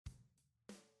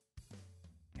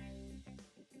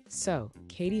So,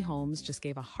 Katie Holmes just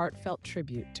gave a heartfelt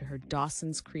tribute to her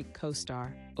Dawson's Creek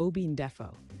co-star, Obi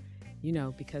Ndefo.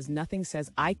 Because nothing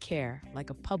says I care like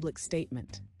a public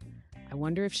statement. I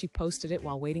wonder if she posted it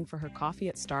while waiting for her coffee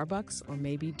at Starbucks or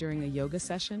maybe during a yoga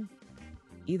session.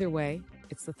 Either way,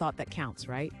 it's the thought that counts,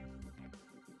 right?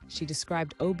 She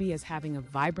described Obi as having a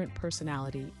vibrant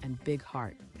personality and big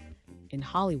heart. In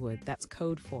Hollywood, that's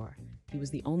code for he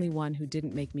was the only one who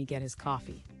didn't make me get his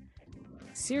coffee.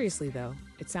 Seriously, though,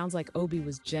 it sounds like Obi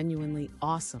was genuinely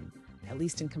awesome, at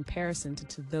least in comparison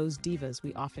to those divas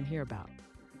we often hear about.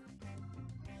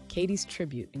 Katie's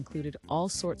tribute included all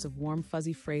sorts of warm,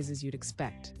 fuzzy phrases you'd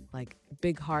expect, like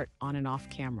big heart on and off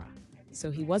camera.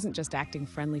 So he wasn't just acting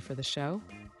friendly for the show?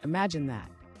 Imagine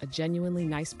that, a genuinely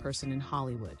nice person in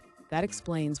Hollywood. That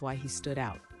explains why he stood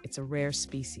out. It's a rare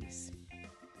species.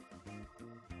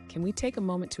 Can we take a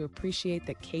moment to appreciate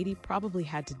that Katie probably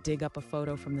had to dig up a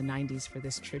photo from the 90s for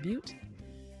this tribute?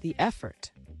 The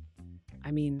effort.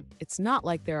 I mean, it's not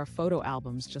like there are photo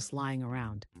albums just lying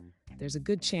around. There's a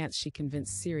good chance she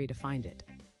convinced Siri to find it.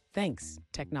 Thanks,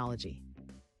 technology.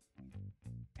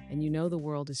 And the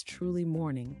world is truly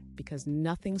mourning because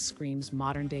nothing screams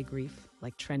modern-day grief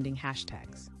like trending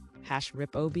hashtags.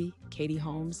 #RipObi, Katie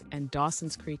Holmes, and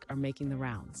Dawson's Creek are making the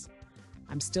rounds.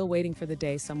 I'm still waiting for the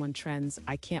day someone trends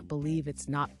 "I can't believe it's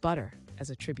not butter" as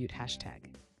a tribute hashtag.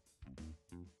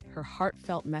 Her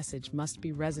heartfelt message must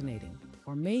be resonating,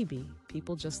 or maybe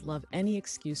people just love any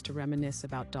excuse to reminisce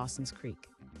about Dawson's Creek.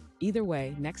 Either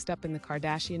way, next up in the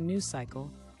Kardashian news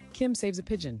cycle, Kim saves a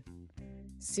pigeon.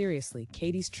 Seriously,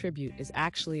 Katie's tribute is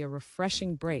actually a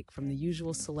refreshing break from the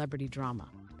usual celebrity drama.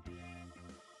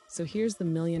 So here's the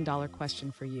million-dollar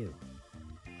question for you.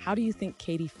 How do you think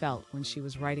Katie felt when she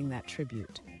was writing that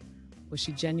tribute? Was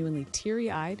she genuinely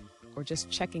teary-eyed or just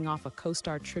checking off a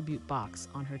co-star tribute box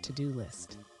on her to-do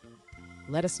list?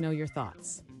 Let us know your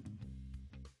thoughts.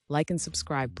 Like and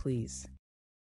subscribe, please.